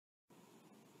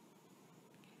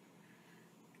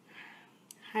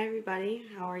Hi everybody,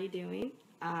 how are you doing?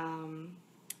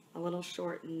 A little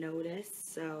short notice,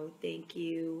 so thank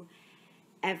you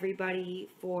everybody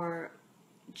for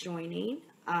joining.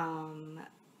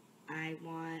 I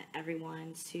want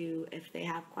everyone to, if they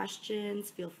have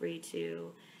questions, feel free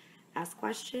to ask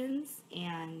questions,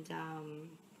 and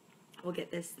we'll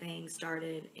get this thing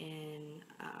started in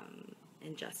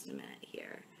just a minute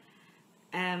here.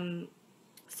 Um,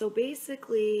 so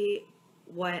basically,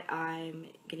 what I'm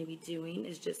going to be doing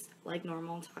is just like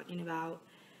normal, talking about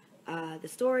the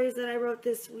stories that I wrote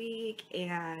this week,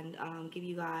 and give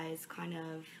you guys kind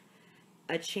of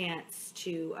a chance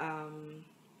to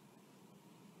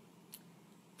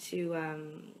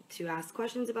ask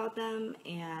questions about them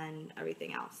and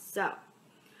everything else. So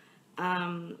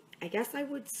I guess I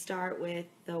would start with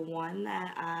the one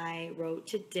that I wrote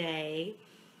today,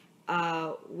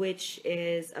 which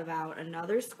is about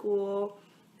another school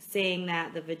saying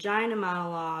that the Vagina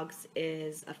Monologues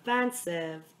is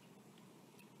offensive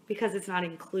because it's not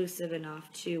inclusive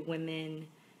enough to women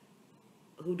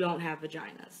who don't have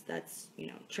vaginas. That's,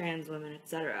 trans women,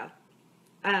 etc.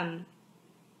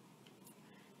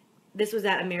 This was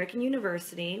at American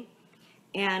University,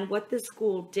 and what the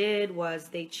school did was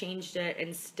they changed it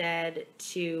instead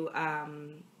to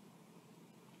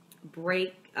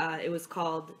it was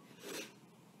called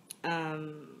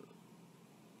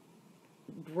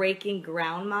breaking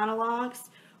ground monologues,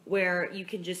 where you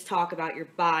can just talk about your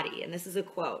body. And this is a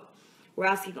quote: "We're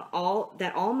asking all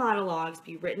monologues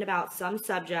be written about some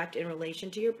subject in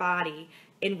relation to your body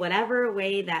in whatever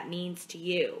way that means to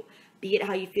you, be it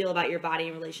how you feel about your body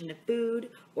in relation to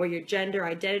food or your gender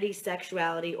identity,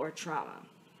 sexuality, or trauma."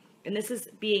 And this is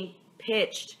being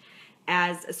pitched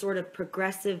as a sort of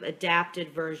progressive,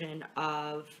 adapted version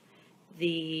of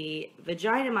the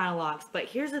Vagina Monologues. But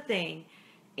here's the thing,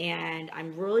 and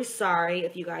I'm really sorry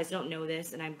if you guys don't know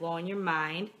this and I'm blowing your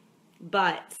mind,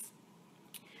 but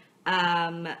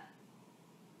the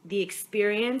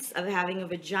experience of having a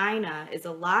vagina is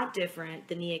a lot different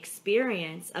than the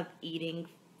experience of eating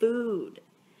food.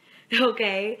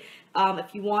 Okay?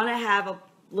 If you want to have a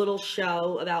little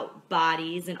show about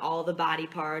bodies and all the body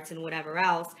parts and whatever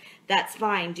else, that's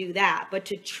fine, do that. But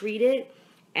to treat it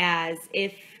as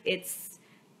if it's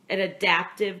an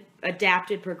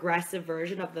adapted progressive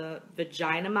version of the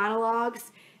Vagina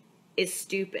Monologues is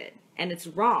stupid, and it's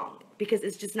wrong because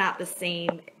it's just not the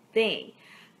same thing.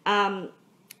 And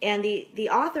the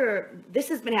author, this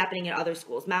has been happening in other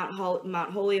schools. Mount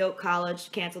Holyoke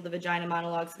College canceled the Vagina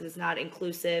Monologues because it's not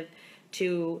inclusive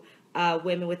to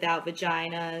women without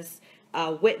vaginas.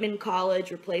 Whitman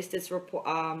College replaced its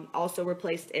also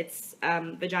replaced its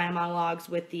Vagina Monologues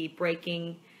with the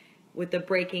breaking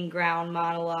ground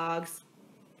monologues.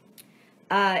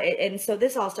 And so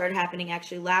this all started happening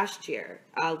actually last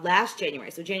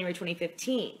January, so January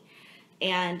 2015.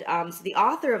 And so the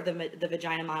author of the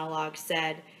Vagina Monologue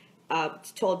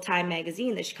told Time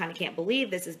magazine that she kind of can't believe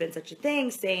this has been such a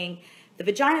thing, saying, "The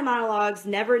Vagina Monologues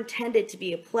never intended to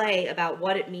be a play about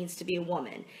what it means to be a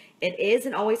woman. It is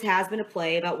and always has been a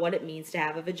play about what it means to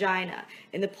have a vagina.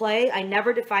 In the play, I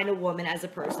never defined a woman as a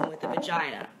person with a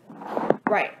vagina."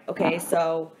 Right, okay,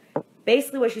 so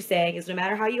basically what she's saying is no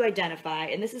matter how you identify,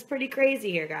 and this is pretty crazy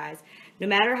here, guys, no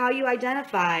matter how you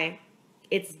identify,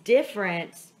 it's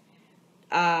different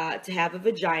to have a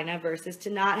vagina versus to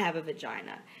not have a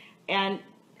vagina. And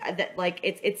that, like,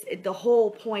 it's the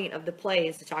whole point of the play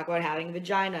is to talk about having a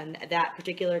vagina and that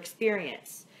particular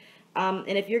experience. And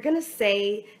if you're going to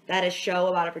say that a show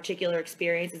about a particular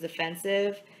experience is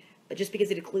offensive just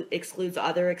because it excludes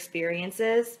other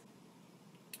experiences,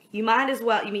 you might as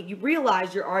well, you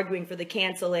realize you're arguing for the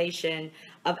cancellation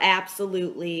of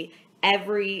absolutely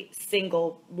every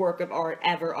single work of art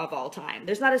ever of all time.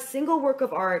 There's not a single work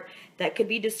of art that could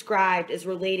be described as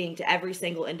relating to every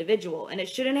single individual, and it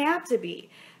shouldn't have to be.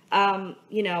 The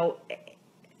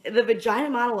Vagina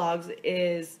Monologues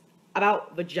is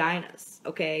about vaginas,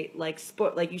 okay? Like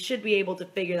you should be able to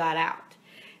figure that out.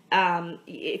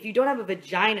 If you don't have a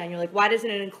vagina and you're like, why doesn't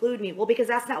it include me? Well, because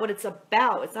that's not what it's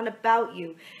about. It's not about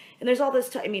you. And there's all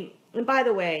this and by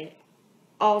the way,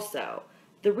 also,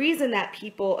 the reason that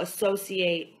people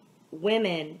associate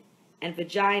women and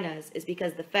vaginas is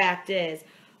because the fact is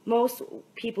most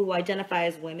people who identify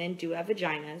as women do have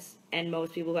vaginas, and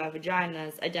most people who have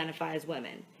vaginas identify as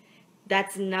women.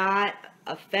 That's not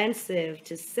offensive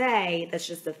to say. That's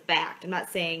just a fact. I'm not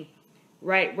saying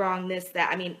right, wrong, this, that.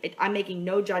 I'm making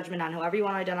no judgment on however you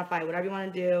want to identify, whatever you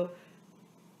want to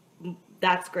do.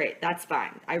 That's great. That's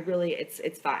fine.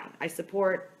 It's fine. I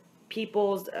support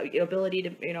people's ability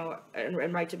to,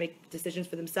 and right to make decisions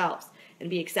for themselves and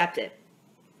be accepted.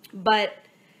 But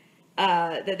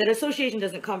that association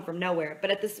doesn't come from nowhere.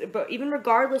 But even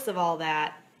regardless of all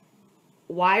that,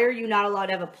 why are you not allowed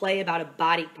to have a play about a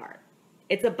body part?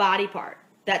 It's a body part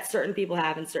that certain people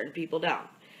have and certain people don't.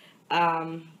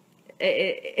 Um,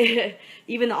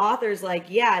 Even the author's like,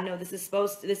 yeah, no, this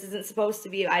isn't supposed to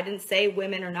be. I didn't say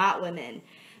women or not women.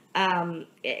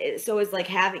 So it's like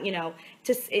having, and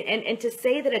to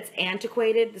say that it's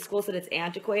antiquated. The school said it's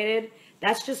antiquated.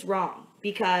 That's just wrong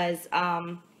because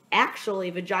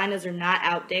actually vaginas are not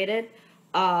outdated.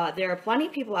 There are plenty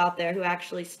of people out there who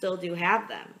actually still do have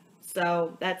them.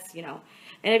 So that's, and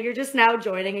if you're just now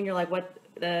joining and you're like, what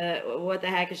the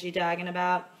heck is she talking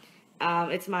about?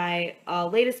 It's my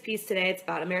latest piece today. It's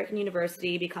about American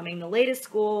University becoming the latest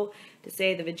school to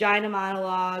say the vagina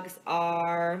monologues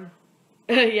are,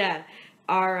 yeah,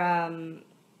 are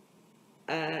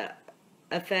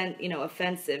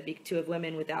offensive to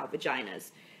women without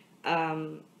vaginas,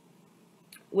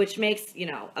 which makes,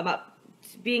 about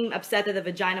being upset that the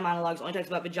vagina monologues only talks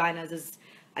about vaginas is,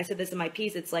 I said this in my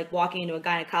piece, it's like walking into a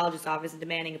gynecologist's office and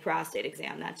demanding a prostate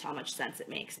exam. That's how much sense it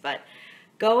makes. But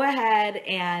go ahead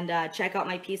and check out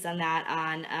my piece on that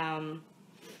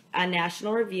on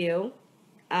National Review.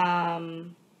 Wow,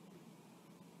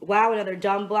 another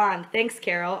dumb blonde. Thanks,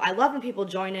 Carol. I love when people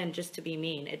join in just to be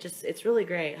mean. It's really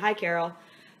great. Hi, Carol.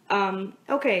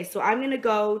 Okay, so I'm going to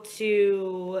go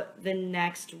to the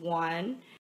next one.